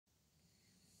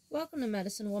Welcome to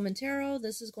Medicine Woman Tarot.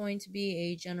 This is going to be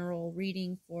a general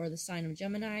reading for the sign of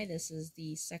Gemini. This is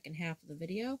the second half of the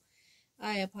video.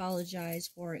 I apologize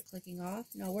for it clicking off.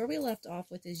 Now, where we left off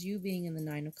with is you being in the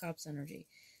Nine of Cups energy.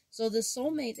 So the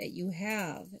soulmate that you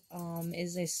have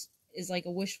is like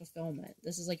a wish fulfillment.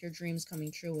 This is like your dreams coming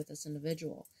true with this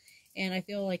individual. And I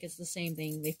feel like it's the same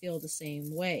thing. They feel the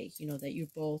same way, that you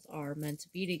both are meant to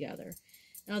be together.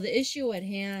 Now, the issue at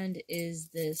hand is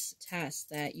this test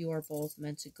that you are both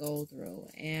meant to go through.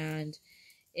 And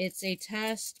it's a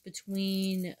test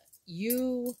between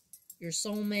you, your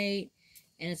soulmate,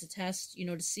 and it's a test,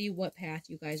 to see what path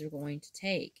you guys are going to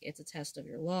take. It's a test of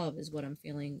your love is what I'm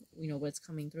feeling, what's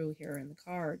coming through here in the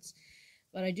cards.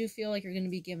 But I do feel like you're going to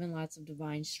be given lots of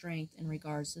divine strength in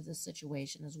regards to this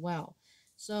situation as well.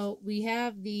 So we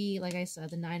have like I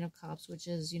said, the Nine of Cups, which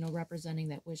is, representing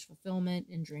that wish fulfillment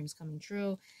and dreams coming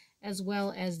true, as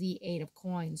well as the Eight of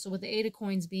Coins. So with the Eight of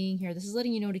Coins being here, this is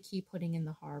letting you know to keep putting in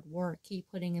the hard work, keep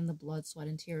putting in the blood, sweat,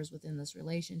 and tears within this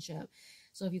relationship.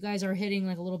 So if you guys are hitting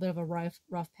like a little bit of a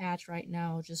rough patch right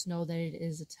now, just know that it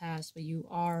is a test, but you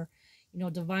are,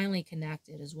 divinely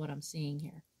connected is what I'm seeing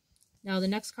here. Now, the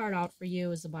next card out for you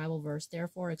is the Bible verse,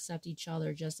 therefore accept each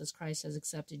other just as Christ has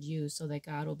accepted you so that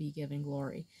God will be given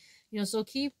glory. So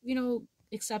keep,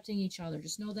 accepting each other.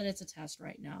 Just know that it's a test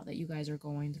right now that you guys are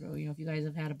going through. If you guys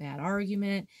have had a bad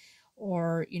argument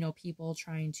or, people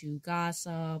trying to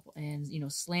gossip and,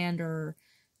 slander,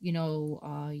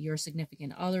 your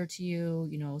significant other to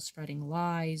you, spreading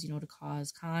lies, to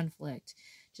cause conflict.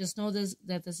 Just know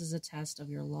that this is a test of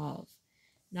your love.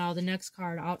 Now, the next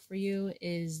card out for you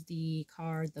is the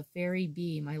card, the Fairy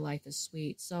Bee, My Life is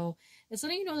Sweet. So it's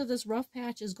letting you know that this rough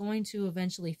patch is going to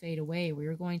eventually fade away, where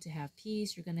you're going to have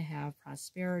peace, you're going to have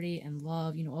prosperity and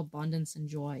love, abundance and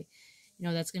joy.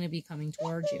 That's going to be coming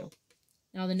towards you.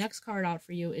 Now, the next card out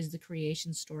for you is the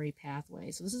Creation Story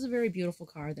Pathway. So this is a very beautiful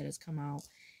card that has come out.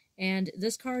 And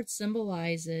this card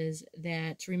symbolizes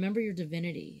that to remember your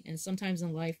divinity. And sometimes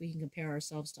in life, we can compare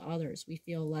ourselves to others. We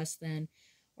feel less than,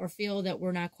 or feel that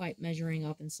we're not quite measuring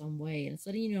up in some way. And it's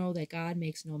letting you know that God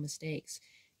makes no mistakes.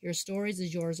 Your stories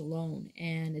is yours alone,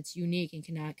 and it's unique and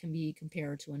can be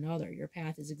compared to another. Your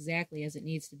path is exactly as it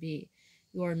needs to be.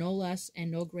 You are no less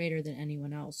and no greater than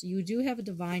anyone else. So you do have a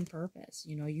divine purpose.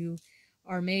 You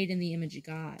are made in the image of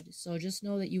God. So just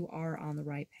know that you are on the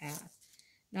right path.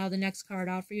 Now, the next card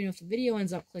out for you, and if the video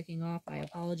ends up clicking off, I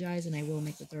apologize, and I will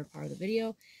make the third part of the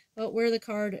video. But where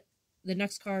the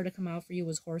next card to come out for you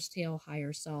was Horsetail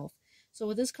Higher Self. So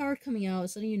with this card coming out,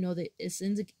 it's letting you know that this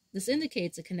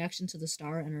indicates a connection to the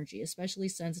star energy, especially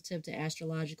sensitive to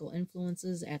astrological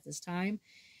influences at this time.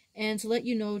 And to let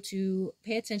you know to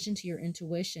pay attention to your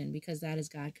intuition, because that is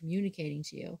God communicating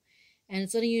to you. And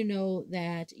it's letting you know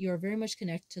that you are very much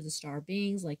connected to the star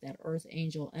beings, like that earth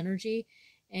angel energy.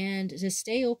 And to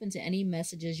stay open to any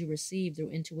messages you receive through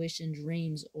intuition,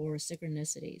 dreams, or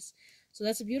synchronicities. So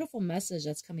that's a beautiful message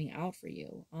that's coming out for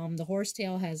you. The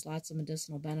horsetail has lots of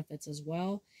medicinal benefits as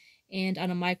well. And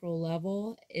on a micro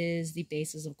level is the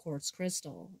basis of quartz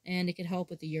crystal. And it can help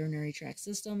with the urinary tract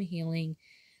system, healing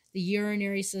the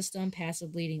urinary system,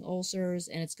 passive bleeding ulcers.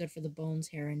 And it's good for the bones,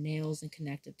 hair, and nails, and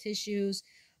connective tissues.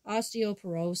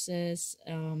 Osteoporosis.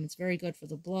 It's very good for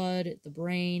the blood, the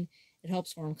brain. It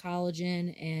helps form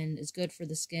collagen and is good for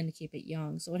the skin to keep it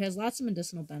young. So it has lots of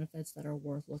medicinal benefits that are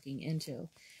worth looking into.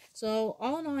 So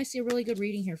all in all, I see a really good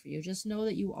reading here for you. Just know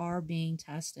that you are being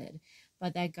tested,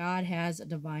 but that God has a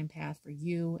divine path for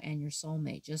you and your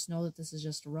soulmate. Just know that this is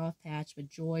just a rough patch, but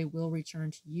joy will return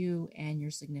to you and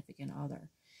your significant other.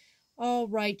 All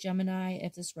right, Gemini,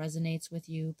 if this resonates with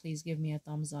you, please give me a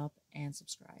thumbs up and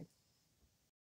subscribe.